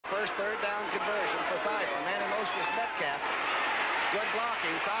first third down conversion for Theismann. Man in motion is Metcalf. Good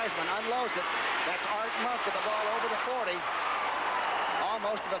blocking. Theismann unloads it. That's Art Monk with the ball over the 40.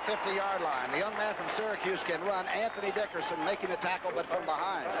 Almost to the 50-yard line. The young man from Syracuse can run. Anthony Dickerson making the tackle, but from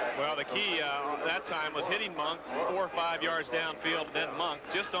behind. Well, the key that time was hitting Monk 4 or 5 yards downfield, and then Monk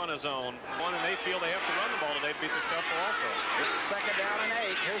just on his own. And they feel they have to run the ball today to be successful also. It's a second down and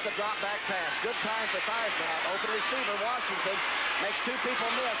 8. Here's the drop back pass. Good time for Theismann. Open receiver, Washington makes 2 people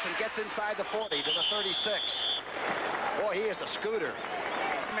miss and gets inside the 40 to the 36. Boy, he is a scooter.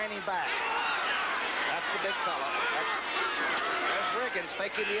 Remaining back. That's the big fella. There's Riggins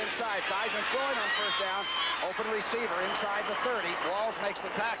faking the inside. Theismann throwing on first down. Open receiver inside the 30. Walls makes the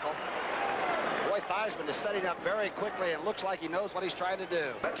tackle. Boy, Theismann is setting up very quickly and looks like he knows what he's trying to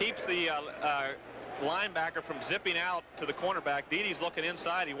do. Keeps the linebacker from zipping out to the cornerback. Dede's looking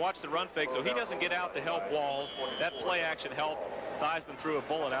inside. He watched the run fake, so he doesn't get out to help Walls. That play action helped. Theismann threw a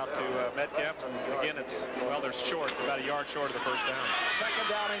bullet out to Metcalf, and again, they're short, about a yard short of the first down. Second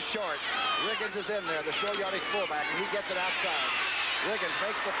down and short. Riggins is in there, the short yardage fullback, and he gets it outside. Riggins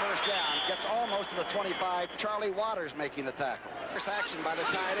makes the first down, gets almost to the 25. Charlie Waters making the tackle. First action by the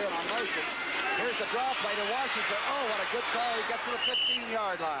tight end on motion. Here's the draw play to Washington. Oh, what a good call. He gets to the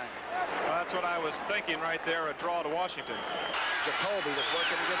 15-yard line. Well, that's what I was thinking right there, a draw to Washington. Jacoby that's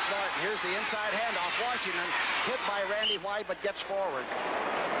working against Martin. Here's the inside handoff. Washington hit by Randy White, but gets forward.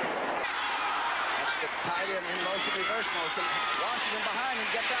 That's the tight end in motion, reverse motion. Washington behind him,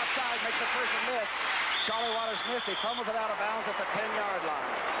 gets outside, makes the person miss. Charlie Waters missed. He fumbles it out of bounds at the 10-yard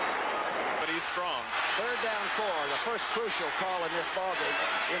line. But he's strong. Third down 4, the first crucial call in this ballgame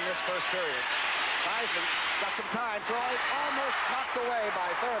in this first period. Theismann got some time, throwing almost knocked away by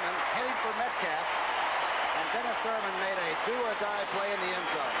Thurman, heading for Metcalf. And Dennis Thurman made a do-or-die play in the end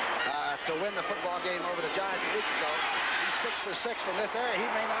zone to win the football game over the Giants a week ago. He's 6 for 6 from this area. He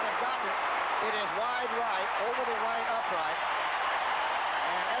may not have gotten it. It is wide right, over the right upright.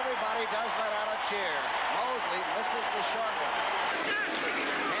 And everybody does let out a cheer. Mosley misses the short one.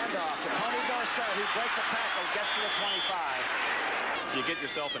 Handoff to Tony Dorsett, who breaks a tackle, gets to the 25. You get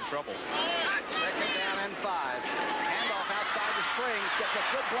yourself in trouble. Second down and 5. Handoff outside the Springs, gets a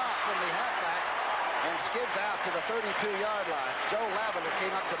good block from the halfback and skids out to the 32-yard line. Joe Lavender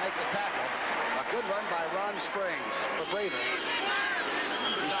came up to make the tackle. A good run by Ron Springs, a breather.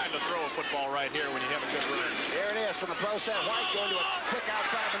 Time to throw a football right here when you have a good run. Here it is from the pro set. White going to a quick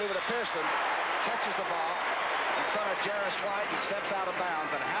outside maneuver to Pearson. Catches the ball in front of Jarris White and steps out of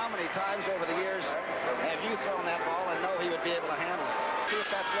bounds. And how many times over the years have you thrown that ball and know he would be able to handle it? See if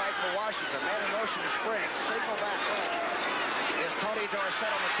that's right for Washington. Man in motion to Springs. Signal back left is Tony Dorsett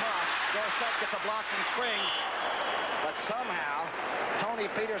on the toss. Dorsett gets a block from Springs. But somehow, Tony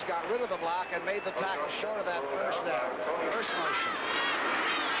Peters got rid of the block and made the tackle short of that first down. First motion.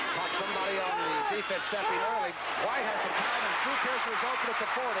 Caught somebody on the defense stepping early. White has some time, and Drew Pearson is open at the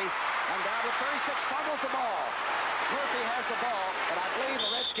 40. And down to 36, fumbles the ball. Murphy has the ball, and I believe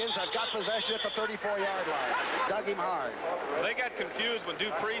the Redskins have got possession at the 34-yard line. Dug him hard. They got confused when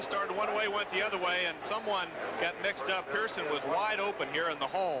Dupree started one way, went the other way, and someone got mixed up. Pearson was wide open here in the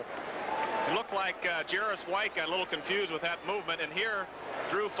hole. It looked like Jarris White got a little confused with that movement, and here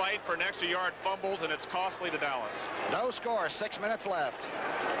Drew fight for an extra yard, fumbles, and it's costly to Dallas. No score, 6 minutes left.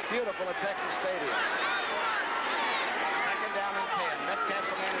 Beautiful at Texas Stadium. Second down and 10.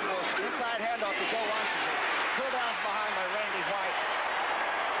 Metcalf's the man in motion. Inside handoff to Joe Washington. Pulled out behind by Randy White.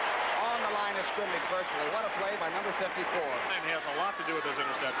 On the line of scrimmage virtually. What a play by number 54. And has a lot to do with those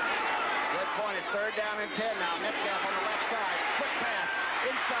interceptions. Good point. It's third down and 10 now. Metcalf on the left side. Quick pass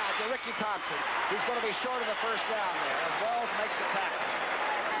inside to Ricky Thompson. He's going to be short of the first down there as Walls makes the tackle.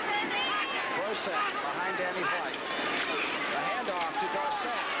 Dorsett behind Danny White. The handoff to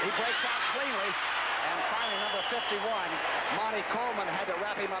Dorsett. He breaks out cleanly. And finally, number 51, Monty Coleman had to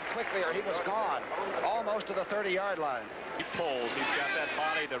wrap him up quickly or he was gone. Almost to the 30-yard line. He pulls. He's got that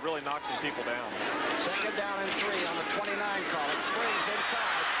body to really knock some people down. Second down and 3 on the 29 call. It Springs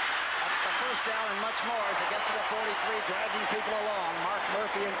inside. Up the first down and much more as it gets to the 43, dragging people along, Mark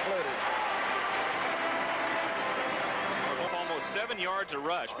Murphy included. Almost 7 yards a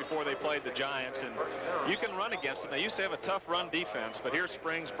rush before they played the Giants, and you can run against them. They used to have a tough run defense, but here's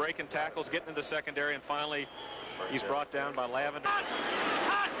Springs breaking tackles, getting into the secondary, and finally he's brought down by Lavender. Back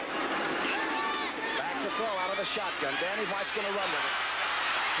to throw out of the shotgun. Danny White's going to run with it.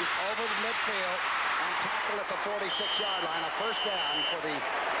 He's over the midfield and tackled at the 46-yard line. A first down for the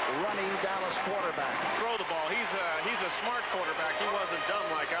running Dallas quarterback. Throw the ball. He's a smart quarterback. He wasn't dumb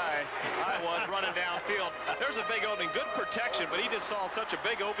like I was running downfield. There's a big opening. Good protection, but he just saw such a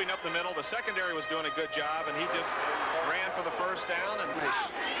big opening up the middle. The secondary was doing a good job, and he just ran for the first down. And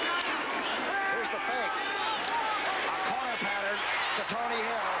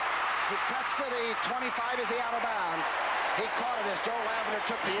 25 is he out of bounds. He caught it as Joe Lavender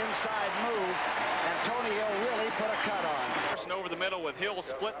took the inside move, and Tony Hill really put a cut on. Over the middle with Hill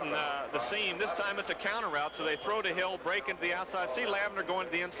splitting the seam. This time it's a counter route, so they throw to Hill, break into the outside. See Lavender going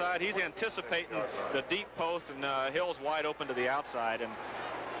to the inside. He's anticipating the deep post, and Hill's wide open to the outside. And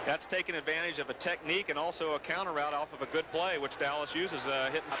that's taking advantage of a technique and also a counter route off of a good play, which Dallas uses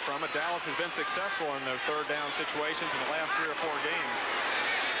hitting from it. Dallas has been successful in their third down situations in the last 3 or 4 games.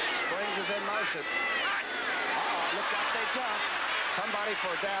 Springs is in motion. Look like they jumped. Somebody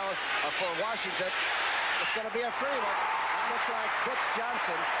for Dallas, for Washington. It's going to be a free one. That looks like Butch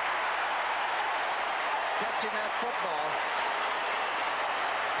Johnson catching that football.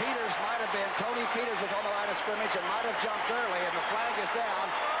 Peters might have been, Tony Peters was on the line of scrimmage and might have jumped early, and the flag is down,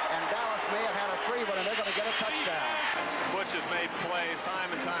 and Dallas may have had a free one, and they're going to get a touchdown. Butch has made plays time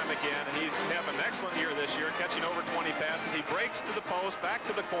and time again, and he's having an excellent year this year, catching over 20 passes. He breaks to the post, back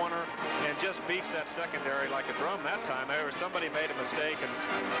to the corner, and just beats that secondary like a drum that time. Somebody made a mistake, and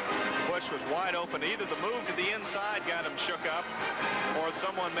Butch was wide open. Either the move to the inside got him shook up, or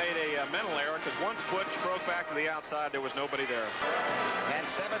someone made a mental error, because once Butch broke back to the outside, there was nobody there. And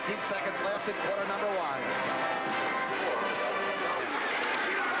 17 seconds left in quarter number 1.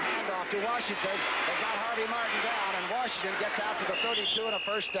 Handoff to Washington. They got Harvey Martin down, and Washington gets out to the 32 and a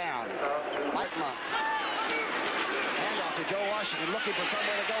first down. Mike Monk. Handoff to Joe Washington, looking for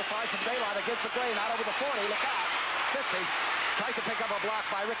somewhere to go, find some daylight against the grain, out over the 40. Look out. 50. Tries to pick up a block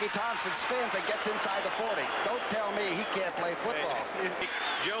by Ricky Thompson, spins and gets inside the 40. Don't tell me he can't play football.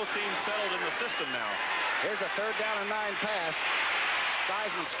 Joe seems settled in the system now. Here's the 3rd down and 9 pass.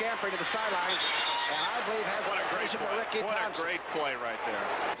 Theismann scampering to the sidelines, and I believe has a great to Ricky Thompson. What a great play right there.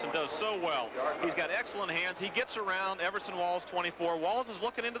 Thompson does so well. He's got excellent hands. He gets around Everson Walls, 24. Walls is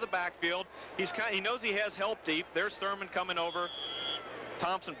looking into the backfield. He knows he has help deep. There's Thurman coming over.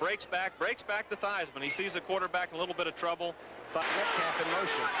 Thompson breaks back to Theismann. He sees the quarterback in a little bit of trouble. Metcalf in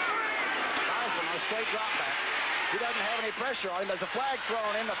motion. Theismann on a straight drop back. He doesn't have any pressure on him. There's a flag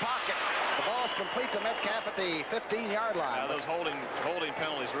thrown in the pocket. The ball's complete to Metcalf at the 15-yard line. Those holding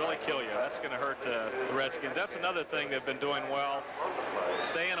penalties really kill you. That's going to hurt the Redskins. That's another thing they've been doing well,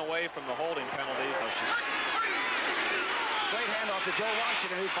 staying away from the holding penalties. Straight handoff to Joe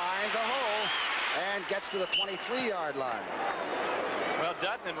Washington, who finds a hole and gets to the 23-yard line. Well,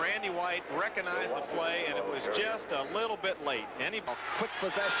 Dutton and Randy White recognized the play, and it was just a little bit late. Quick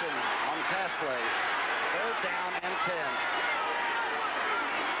possession on pass plays. 3rd down and 10.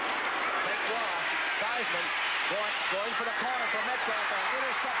 Fake draw. Theismann going for the corner for Metcalf, and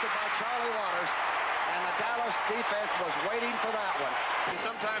intercepted by Charlie Waters. And the Dallas defense was waiting for that one. And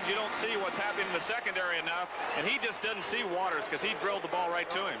sometimes you don't see what's happening in the secondary enough, and he just didn't see Waters because he drilled the ball right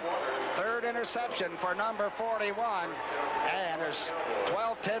to him. 3rd interception for number 41, and there's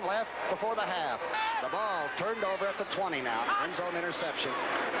 12-10 left before the half. The ball turned over at the 20 now. End zone interception.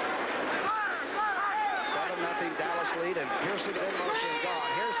 7-0 Dallas lead, and Pearson's in motion,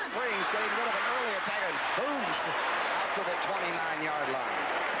 gone. Here's Springs getting rid of an early attack, and booms out to the 29-yard line.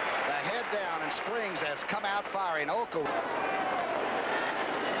 The head down, and Springs has come out firing. Oko.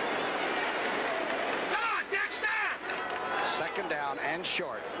 Second down and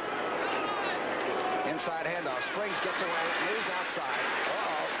short. Inside handoff. Springs gets away, moves outside.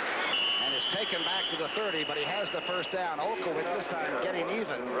 And is taken back to the 30, but he has the first down. Olkowitz this time getting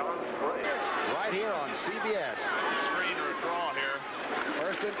even. Right here on CBS. It's a screen or a draw here.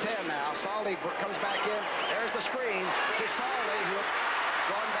 1st and 10 now. Saldi comes back in. There's the screen to Saldi, who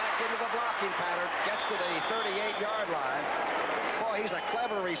going back into the blocking pattern, gets to the 38-yard line. Boy, he's a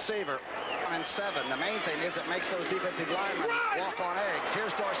clever receiver. 1 and 7. The main thing is it makes those defensive linemen walk on eggs.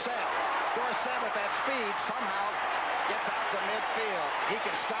 Here's Dorsett. Dorsett with that speed somehow gets out to midfield. He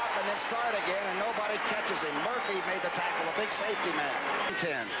can stop and then start again, and nobody catches him. Murphy made the tackle, a big safety man.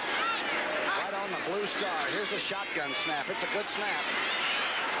 10. Right on the blue star. Here's the shotgun snap. It's a good snap.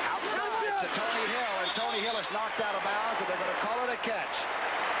 Outside to Tony Hill, and Tony Hill is knocked out of bounds, and they're going to call it a catch.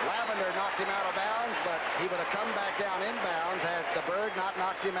 Lavender knocked him out of bounds, but he would have come back down inbounds had the bird not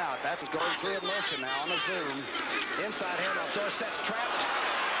knocked him out. That's going 3 in motion now on the zoom. Inside handoff. Dorsett's trapped.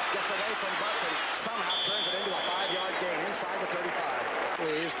 Gets away from Butts and somehow turns it into a 5-yard gain inside the 35.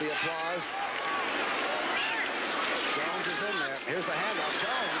 Please, the applause. Jones is in there. Here's the handoff.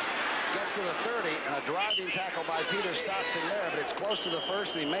 Jones gets to the 30, and a driving tackle by Peters stops him there, but it's close to the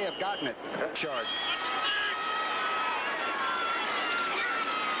first, and he may have gotten it. Short.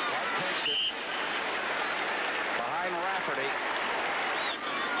 White takes it. Behind Rafferty.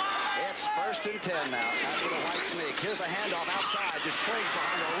 It's 1st and 10 now after the White sneak. Here's the handoff outside. Just Springs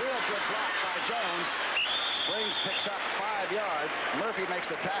behind a real good block by Jones. Springs picks up 5 yards. Murphy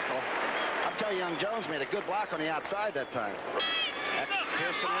makes the tackle. I'm telling you, young Jones made a good block on the outside that time. That's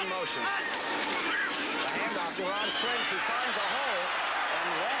Pearson in motion. The handoff to Ron Springs, who finds a hole and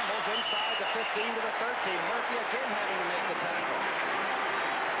rambles inside the 15 to the 13. Murphy again having to make the tackle.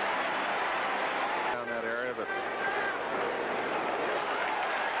 Down that area, but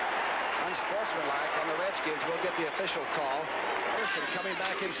unsportsmanlike on the Redskins. We'll get the official call. Pearson coming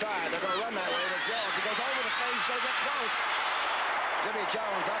back inside. They're going to run that way with Jones. He goes over the face. He's going to get close. Jimmy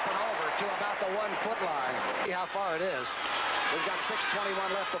Jones up and over to about the 1-foot line. See how far it is. We've got 6:21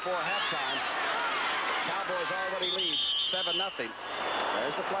 left before halftime. Cowboys already lead 7-0.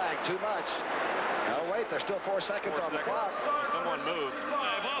 There's the flag. Too much. No, wait. There's still 4 seconds on the clock. Someone moved.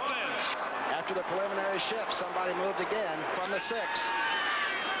 Offense. After the preliminary shift, somebody moved again from the 6.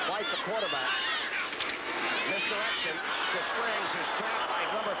 White, the quarterback. Misdirection to Springs, who's trapped by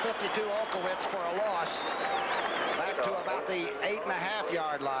number 52, Olkowitz, for a loss. Back to about the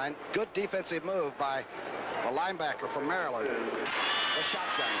 8.5-yard line. Good defensive move by the linebacker from Maryland. The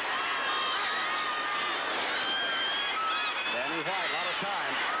shotgun. Danny White, a lot of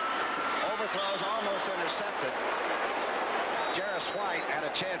time. Overthrows almost intercepted. Jairus White had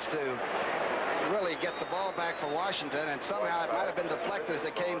a chance to really get the ball back for Washington, and somehow it might have been deflected as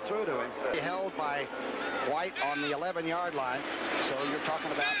it came through to him. He held by White on the 11-yard line, so you're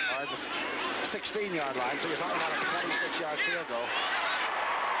talking about, or the 16-yard line, so you're talking about a 26-yard field goal.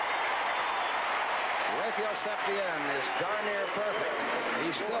 Rafael Septien is darn near perfect.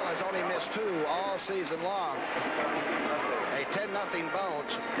 He still has only missed 2 all season long. A 10-0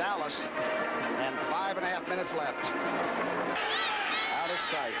 bulge, Dallas, and 5.5 minutes left. Out of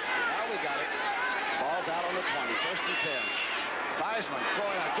sight. Now we got it. Ball's out on the 20. 1st and 10. Theismann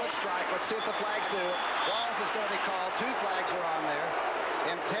throwing a good strike. Let's see if the flags do it. Walls is going to be called. 2 flags are on there.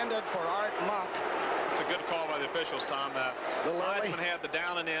 Intended for Art Monk. It's a good call by the officials, Tom. Theismann had the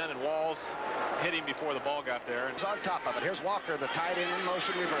down and in, and Walls hit him before the ball got there. He's on top of it. Here's Walker, the tight end in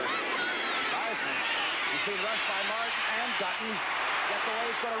motion reverse. Theismann, he's being rushed by Martin and Dutton. Gets away,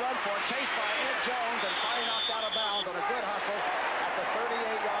 he's going to run for it. Chased by Ed Jones and finally knocked out of bounds on a good hustle at the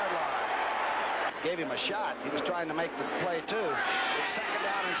 38-yard line. Gave him a shot. He was trying to make the play, too. It's 2nd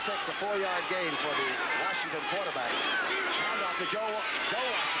down and 6, a 4-yard gain for the Washington quarterback. Handoff to Joe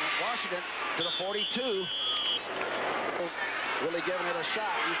Washington. Washington to the 42. Really giving it a shot.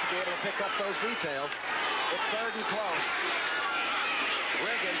 Used to be able to pick up those details. It's 3rd and close.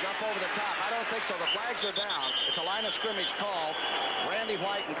 Riggins up over the top. I don't think so. The flags are down. It's a line of scrimmage call. Randy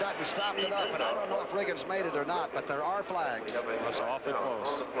White and Dutton stopped it up, and I don't know if Riggins made it or not, but there are flags. That's awfully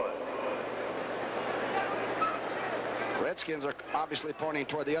close. Redskins are obviously pointing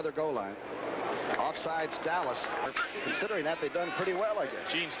toward the other goal line. Offsides Dallas. Considering that, they've done pretty well, I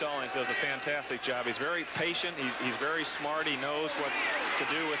guess. Gene Stallings does a fantastic job. He's very patient. He's very smart. He knows what to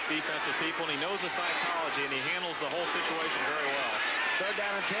do with defensive people, and he knows the psychology, and he handles the whole situation very well. 3rd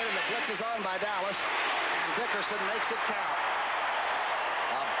down and 10, and the blitz is on by Dallas, and Dickerson makes it count.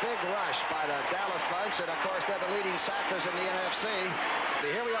 A big rush by the Dallas bunch, and of course they're the leading sackers in the NFC.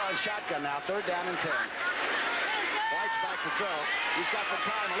 Here we are in shotgun now, 3rd down and 10. White's back to throw. He's got some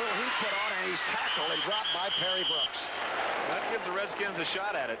time, a little heat put on, and he's tackled and dropped by Perry Brooks. That gives the Redskins a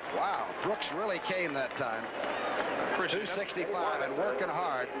shot at it. Wow, Brooks really came that time. 265 and working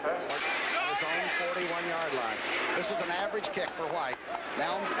hard on his own 41-yard line. This is an average kick for White.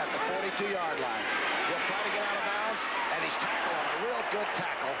 Nelms at the 42-yard line. He'll try to get out of bounds, and he's tackled on a real good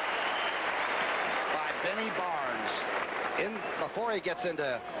tackle by Benny Barnes. Before he gets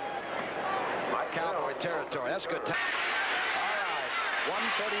into Cowboy territory. That's a good tackle. All right,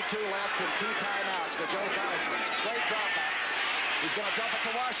 1:32 left and 2 timeouts for Joe Theismann. Straight drop back. He's going to dump it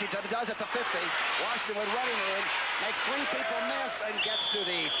to Washington. He does at the 50. Washington with running room. Makes 3 people miss and gets to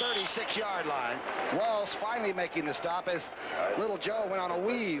the 36-yard line. Walls finally making the stop as little Joe went on a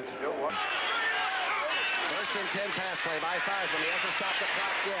weave. 1st and 10 pass play by Theismann. He hasn't stopped the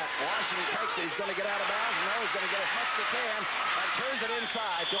clock yet. Washington takes it. He's going to get out of bounds. No, he's going to get as much as he can and turns it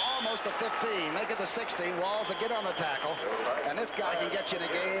inside to almost the 15. Make it the 16. Walls again on the tackle. And this guy can get you in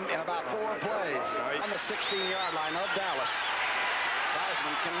a game in about 4 plays. On the 16-yard line of Dallas.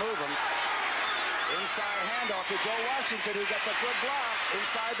 Theismann can move him. Inside handoff to Joe Washington, who gets a good block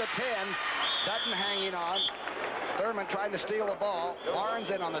inside the 10. Dutton hanging on. Thurman trying to steal the ball.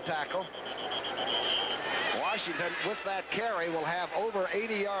 Barnes in on the tackle. Washington, with that carry, will have over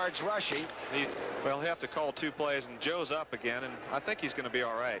 80 yards rushing. Well, he'll have to call 2 plays, and Joe's up again, and I think he's going to be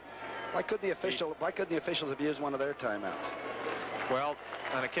all right. Why couldn't the officials have used one of their timeouts? Well,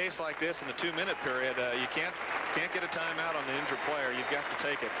 on a case like this in the 2-minute period, you can't Can't get a timeout on the injured player. You've got to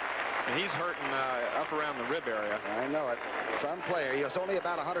take it. And he's hurting up around the rib area. I know it. Some player, he's only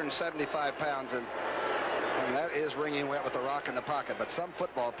about 175 pounds, and that is ringing wet with the rock in the pocket. But some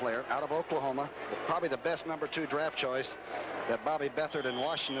football player out of Oklahoma, probably the best #2 draft choice that Bobby Beathard in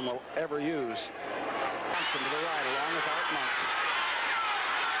Washington will ever use. Johnson to the right, along with Art Monk.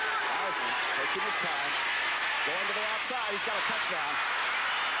 Heisman taking his time, going to the outside. He's got a touchdown.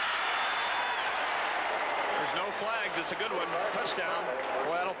 There's no flags. It's a good one. Touchdown.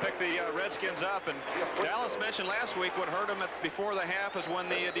 Well, that'll pick the Redskins up. And Dallas mentioned last week what hurt them before the half is when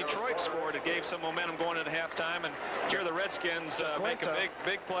the Detroit scored. It gave some momentum going into halftime. And here the Redskins make a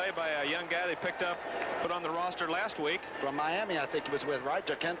big play by a young guy they picked up, put on the roster last week. From Miami, I think he was with, right?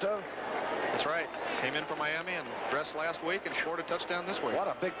 Jacinto? That's right. Came in from Miami and dressed last week and scored a touchdown this week. What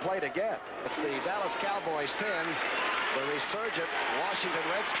a big play to get. It's the Dallas Cowboys 10, the resurgent Washington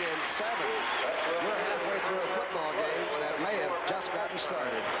Redskins 7. We're halfway through a football game that may have just gotten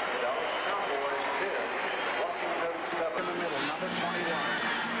started. In the middle, number 21.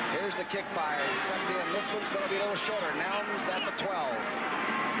 Here's the kick by Septian. This one's going to be a little shorter. Nelms at the 12.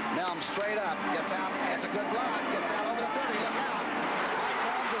 Nelms straight up, gets out, gets a good block, gets out over the 30. Look out. Mike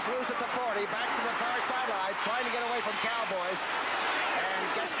Nelms is loose at the 40, back to the far sideline, trying to get away from Cowboys,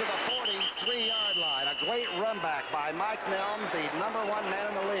 and gets to the 43-yard line. A great run back by Mike Nelms, the #1 man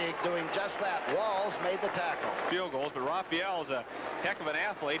in the league, doing just that. Walls made the tackle. Field goals, but Raphael is a heck of an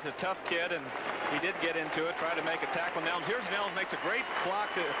athlete. He's a tough kid, and he did get into it, try to make a tackle. Nelms, here's Nelms, makes a great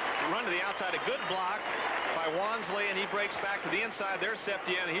block to run to the outside. A good block by Wansley, and he breaks back to the inside. There's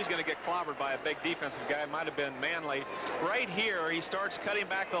Septian, and he's going to get clobbered by a big defensive guy. Might have been Manley. Right here, he starts cutting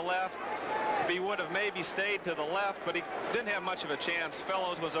back to the left. If he would have maybe stayed to the left, but he didn't have much of a chance.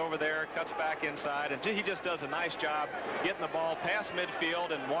 Fellows was over there, cuts back inside, and he just does a nice job getting the ball past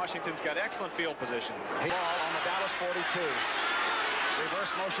midfield, and Washington's got excellent field position. Ball on the Dallas 42.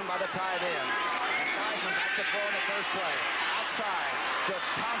 Reverse motion by the tight end. And Theismann back to throw in the first play. Outside to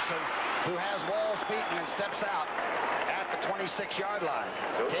Thompson, who has Walls beaten and steps out at the 26-yard line.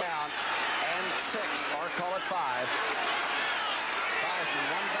 Down and 6, or call it 5. Theismann,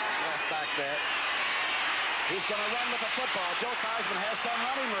 one back left back there. He's going to run with the football. Joe Theismann has some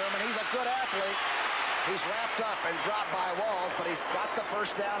running room, and he's a good athlete. He's wrapped up and dropped by Walls, but he's got the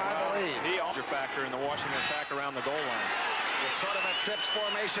first down, I believe. He also factor in the Washington attack around the goal line. It's sort of a trips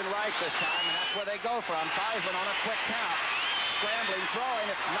formation right this time, and that's where they go from. Theismann on a quick count. Scrambling, throwing.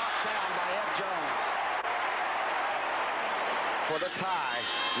 It's knocked down by Ed Jones. For the tie.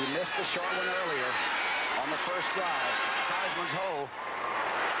 He missed the short one earlier on the first drive. Theismann's hole.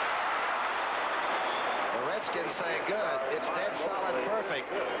 The Redskins say good. It's dead solid, perfect.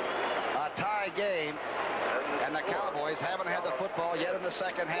 A tie game. And the Cowboys haven't had the football yet in the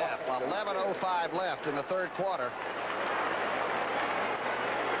second half. 11:05 left in the third quarter.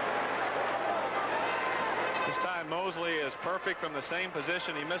 This time Mosley is perfect from the same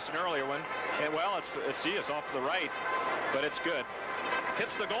position he missed an earlier one. And well, it's off to the right, but it's good.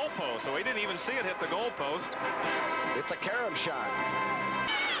 Hits the goalpost, so he didn't even see it hit the goalpost. It's a carom shot.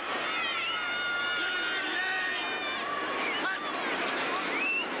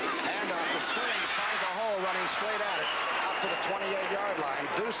 Handoff to Springs, finds a hole, running straight at it, up to the 28-yard line.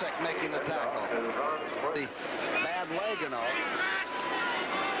 Dusek making the tackle. The bad leg and all.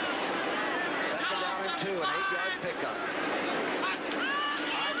 Second down and 2, an 8-yard pickup.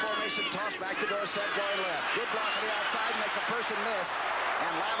 High formation toss back to Dorsett going left. Good block on the outside, makes a person miss,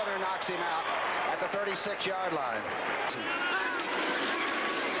 and Lavender knocks him out at the 36-yard line.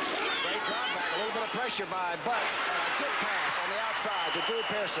 Great drop back, a little bit of pressure by Butts, and a good pass on the outside to Drew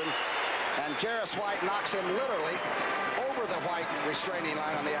Pearson, and Jarris White knocks him literally over the White restraining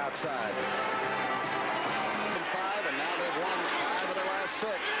line on the outside. 5, and now they've won 5 of the last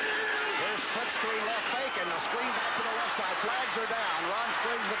 6. Here's split screen left fake, and the screen back to the left side. Flags are down. Ron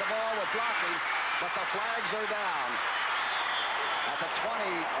Springs with the ball with blocking, but the flags are down. At the 20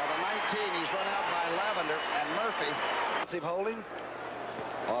 or the 19, he's run out by Lavender and Murphy. Offensive holding.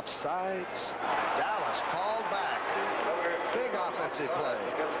 Offsides. Dallas called back. Big offensive play.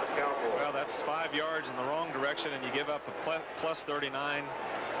 Well, that's 5 yards in the wrong direction, and you give up a plus 39.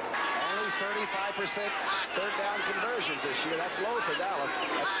 Only 35% third down conversions this year. That's low for Dallas.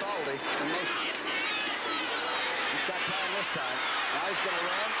 That's Salty in motion. He's got time this time. Now he's going to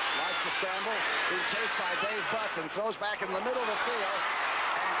run. Likes to scramble. Being chased by Dave Butts and throws back in the middle of the field.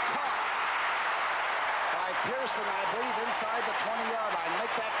 And caught by Pearson, I believe, inside the 20-yard line.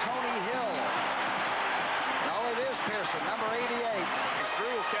 Make that Tony Hill. No, it is Pearson, number 88. Drew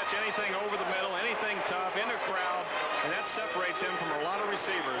will catch anything over the middle, anything tough, in a crowd. and that separates him from a lot of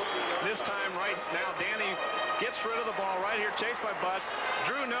receivers. This time right now, Danny gets rid of the ball right here, chased by Butts.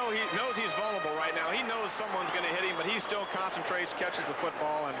 Drew knows he's vulnerable right now. He knows someone's going to hit him, but he still concentrates, catches the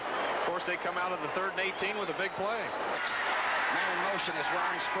football, and of course they come out of the 3rd and 18 with a big play. Man in motion is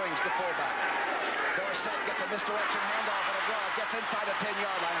Ron Springs, the fullback. Dorsett gets a misdirection handoff and a draw. Gets inside the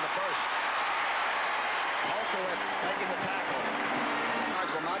 10-yard line in a burst. Olkowitz making the tackle.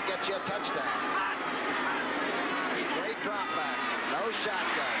 Will not get you a touchdown. Straight drop back. No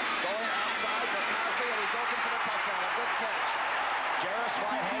shotgun. Going outside for Cosby, and he's open for the touchdown. A good catch. Jarris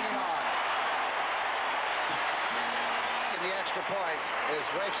White hanging on. And the extra points is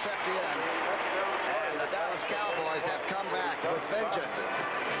Rafe Septien. And the Dallas Cowboys have come back with vengeance.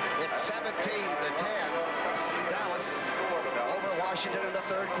 It's 17-10. Dallas over Washington in the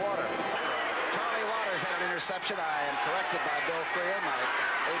 3rd quarter. Charlie Waters had an interception. I am corrected by Bill Freer, my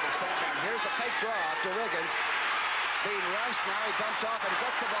able statman. Here's the fake draw to Riggins. Being rushed. Now he dumps off and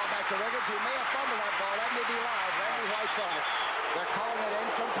gets the ball back to Riggins. He may have fumbled that ball. That may be live. Randy White's on it. They're calling it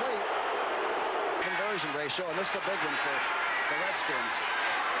incomplete. Conversion ratio, and this is a big one for the Redskins.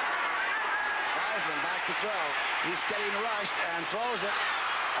 Theismann back to throw. He's getting rushed and throws it.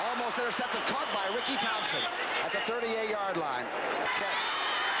 Almost intercepted. Caught by Ricky Thompson at the 38-yard line. Catch.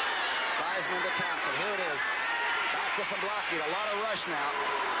 Theismann to Thompson. Here it is. Back with some blocking. A lot of rush now.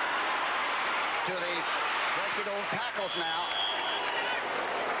 To the breaking old tackles now.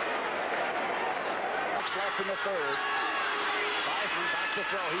 Next left in the 3rd. Theismann back to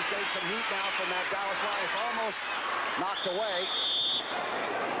throw. He's getting some heat now from that Dallas line. It's almost knocked away.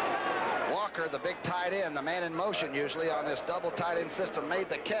 Walker, the big tight end, the man in motion usually on this double tight end system, made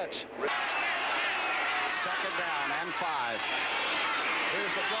the catch. 2nd down and 5.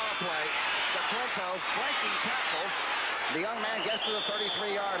 Here's the draw play. Jaquinto breaking tackles. The young man gets to the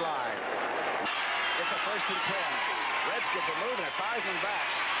 33-yard line. It's a 1st and 10. Redskins are moving it. Theismann back.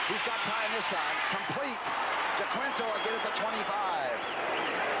 He's got time this time. Complete. Jaquinto again at the 25.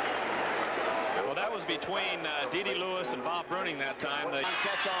 Well, that was between D.D. Lewis and Bob Bruning that time. The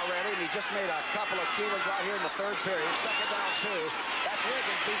catch already, and he just made a couple of key ones right here in the 3rd period. 2nd down 2. That's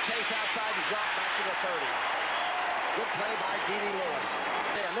Riggins being chased outside and dropped back to the 30. Good play by D.D. Lewis.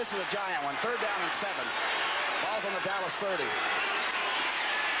 And this is a giant one. 3rd down and 7. Ball's on the Dallas 30.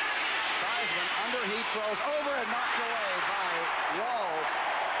 Theismann under heat throws over and knocked away by Walls.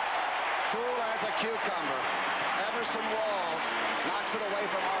 Cool as a cucumber. Everson Walls knocks it away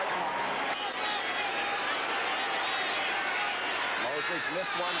from Art Monk. Mosley's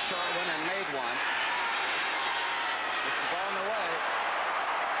missed one short one and made one. This is on the way.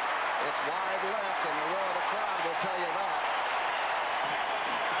 It's wide left, and the roar of the crowd will tell you that.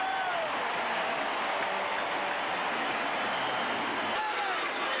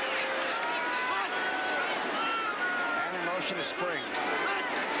 And in motion is Springs.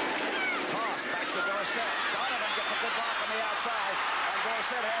 Toss back to Dorsett. Donovan gets a good block on the outside, and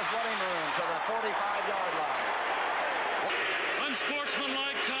Dorsett has running room to the 45-yard line.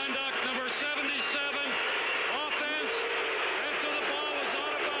 Unsportsmanlike conduct, number 77. Offense after the ball was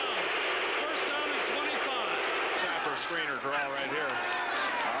out of bounds. 1st down and 25. time for a screener draw right here.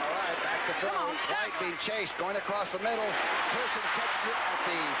 All right, back to throw. White being chased, going across the middle. Pearson catches it at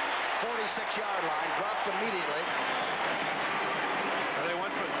the 46-yard line, dropped immediately. Well, they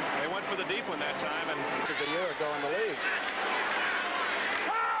went for the deep one that time, and this is a year ago in the league.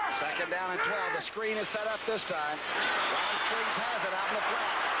 2nd down and 12. The screen is set up this time. Ron Springs has it out in the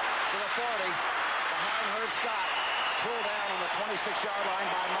flat to the 40. Behind Herb Scott. Pulled down on the 26-yard line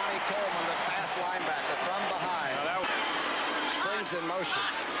by Monty Coleman, the fast linebacker from behind. Springs in motion.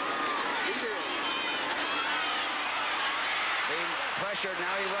 Being pressured,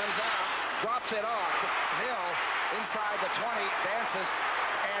 now he runs out. Drops it off. Hill inside the 20, dances,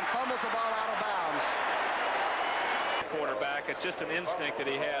 and fumbles the ball out of bounds. Quarterback, it's just an instinct that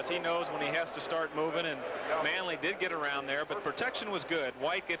he has. He knows when he has to start moving, and Manley did get around there, but protection was good.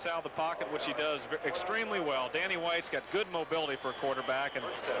 White gets out of the pocket, which he does extremely well. Danny White's got good mobility for a quarterback and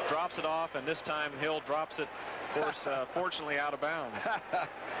drops it off, and this time Hill drops it, of course, fortunately out of bounds.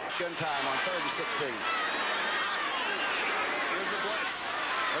 Good time on 3rd and 16. Here's the blitz.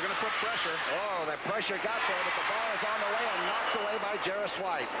 They're going to put pressure. Oh, that pressure got there, but the ball is on the way and knocked away by Jarris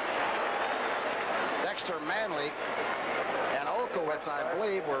White. Dexter Manley and Olkowitz, I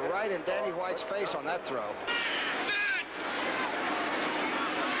believe, were right in Danny White's face on that throw. The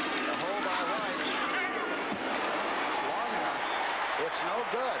hold by White. It's long enough. It's no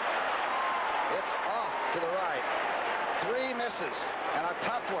good. It's off to the right. 3 misses and a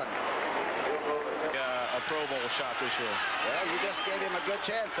tough one. A Pro Bowl shot this year. Well, you just gave him a good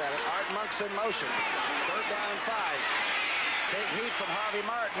chance at it. Art Monk's in motion. 3rd down and 5. Big heat from Harvey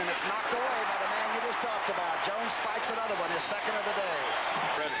Martin, and it's knocked away by the man you just talked about. Jones spikes another one, his 2nd of the day.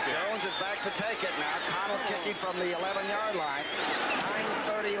 Redskins. Jones is back to take it now. Connell kicking from the 11-yard line.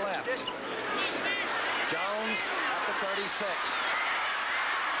 9:30 left. Jones at the 36.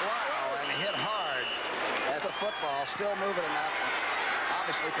 Wow, and hit hard as the football still moving enough.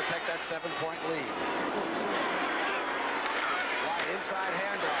 Obviously protect that 7-point lead. White inside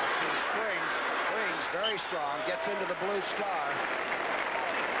handoff to Springs. Springs very strong, gets into the blue star.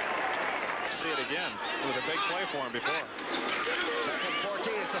 See it again. It was a big play for him before. 2nd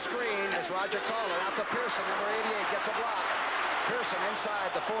 14 is the screen as Roger Caller out to Pearson, number 88, gets a block. Pearson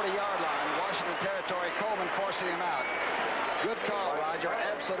inside the 40-yard line. Washington territory. Coleman forcing him out. Good call, Roger.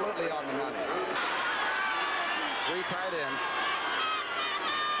 Absolutely on the money. 3 tight ends.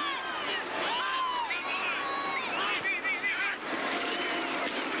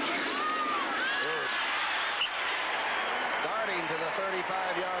 Darting to the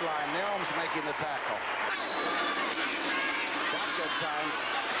 35-yard line. Nelms making the tackle. Got good time.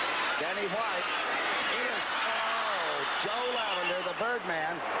 Danny White. It is... Joe Lavender, the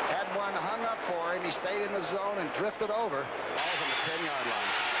Birdman, had one hung up for him. He stayed in the zone and drifted over. Ball's on the 10-yard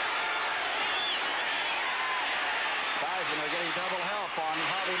line. Theismann are getting double help on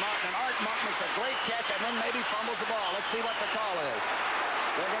Harvey Martin. And Art Monk makes a great catch and then maybe fumbles the ball. Let's see what the call is.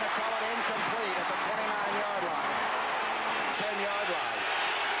 They're going to call it incomplete at the 29-yard line. 10-yard line.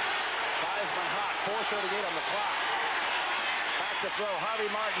 Theismann hot. 4:38 on the clock. Back to throw. Harvey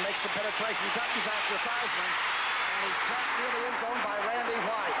Martin makes the penetration. Duttons after Theismann. He's trapped near the end zone by Randy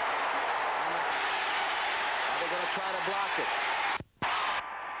White. Are they going to try to block it?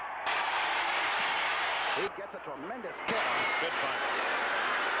 He gets a tremendous kick. It's good punt.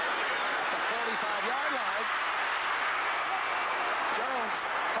 At the 45-yard line, Jones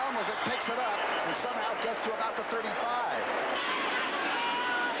fumbles it, picks it up, and somehow gets to about the 35.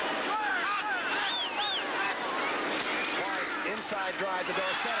 White inside drive to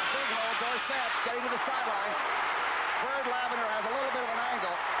Dorsett. A big hole. Dorsett getting to the sidelines. Bird Lavender has a little bit of an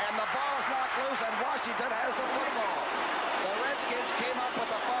angle, and the ball is knocked loose, and Washington has the football. The Redskins came up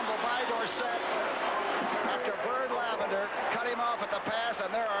with the fumble by Dorsett after Bird Lavender cut him off at the pass, and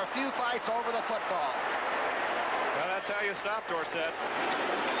there are a few fights over the football. Well, that's how you stop Dorsett.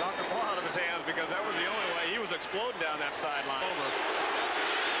 Knock the ball out of his hands, because that was the only way. He was exploding down that sideline.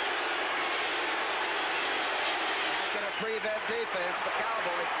 Back in a prevent defense, the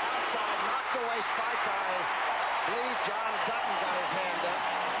Cowboys outside, knocked away, spiked by... I believe John Dutton got his hand up.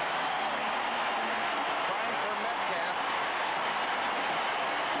 Trying for Metcalf.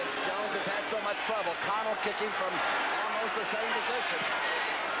 Jones has had so much trouble. Connell kicking from almost the same position.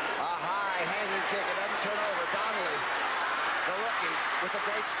 A high hanging kick. It doesn't turn over. Donnelly, the rookie, with the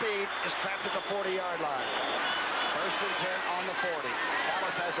great speed, is trapped at the 40-yard line. 1st and 10 on the 40.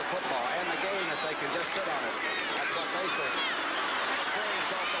 Dallas has the football and the game if they can just sit on it. That's what they think. Springs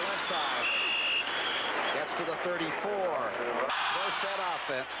off the left side. Gets to the 34. No set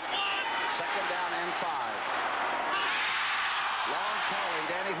offense. 2nd down and 5. Long calling.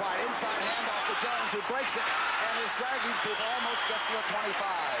 Danny White. Inside handoff to Jones, who breaks it and is dragging people. Almost gets to the 25.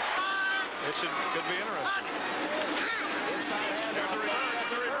 It could be interesting. Inside handoff. There's a reverse.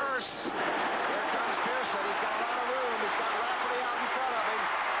 It's a reverse. Here comes Pearson. He's got a lot of room. He's got Rafferty out in front of him.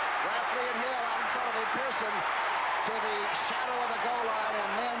 Rafferty and Hill out in front of him. Pearson to the shadow of the goal line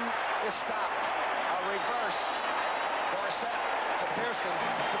and then is stopped. A reverse. Dorsett to Pearson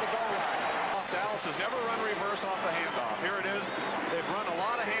to the goal line. Dallas has never run reverse off the handoff. Here it is. They've run a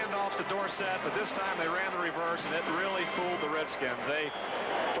lot of handoffs to Dorsett, but this time they ran the reverse, and it really fooled the Redskins. They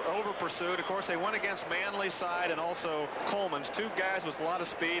over-pursued. Of course, they went against Manley's side and also Coleman's. 2 guys with a lot of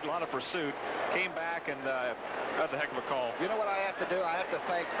speed, a lot of pursuit. Came back, and that's a heck of a call. You know what I have to do? I have to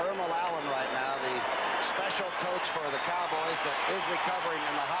thank Ermal Allen right now, the special coach for the Cowboys that is recovering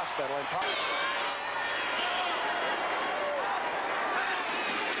in the hospital. And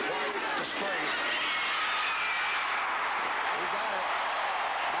Springs. He got it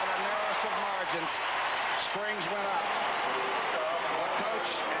by the narrowest of margins. Springs went up. The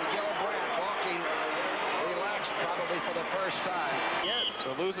coach and Gilbrandt walking relaxed probably for the first time.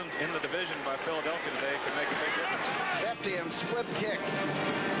 So losing in the division by Philadelphia today could make a big difference. Septian squib kick.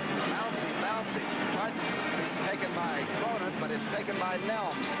 Bouncy. Tried to be taken by opponent, but it's taken by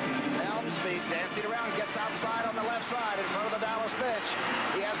Nelms. Nelms dancing around, gets outside on the left side in front of the Dallas bench.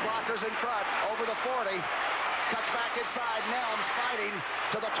 He has blockers in front, over the 40. Cuts back inside, Nelms fighting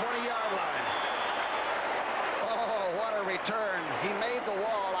to the 20-yard line. Oh, what a return. He made the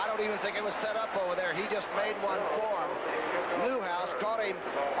wall. I don't don't even think it was set up over there. He just made one for him. Newhouse caught him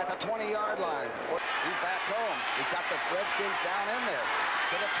at the 20-yard line. He's back home. He got the Redskins down in there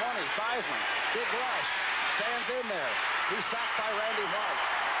to the 20. Theismann, big rush, stands in there. He's sacked by Randy White.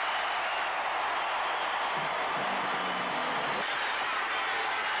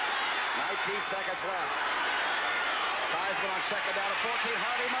 Seconds left. Theismann on second down at 14.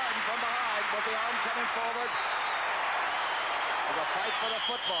 Harvey Martin from behind with the arm coming forward. With a fight for the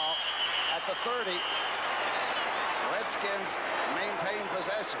football at the 30. Redskins maintain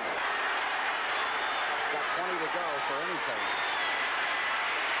possession. He's got 20 to go for anything.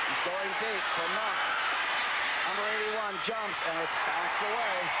 He's going deep for Monk. Number 81 jumps, and it's bounced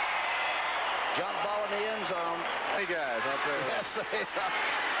away. Jump ball in the end zone. Hey guys out there. Yes, they are.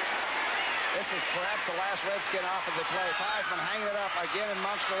 This is perhaps the last Redskin offensive play. Theismann hanging it up again in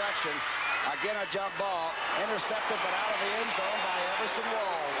Monk's direction. Again a jump ball. Intercepted but out of the end zone by Everson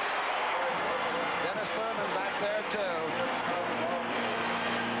Walls. Dennis Thurman back there too.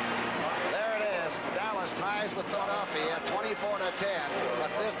 There it is. Dallas ties with Philadelphia at 24-10.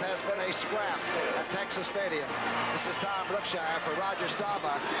 But this has been a scrap at Texas Stadium. This is Tom Brookshire for Roger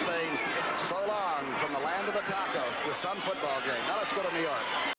Staubach saying so long from the land of the tacos with some football game. Now let's go to New York.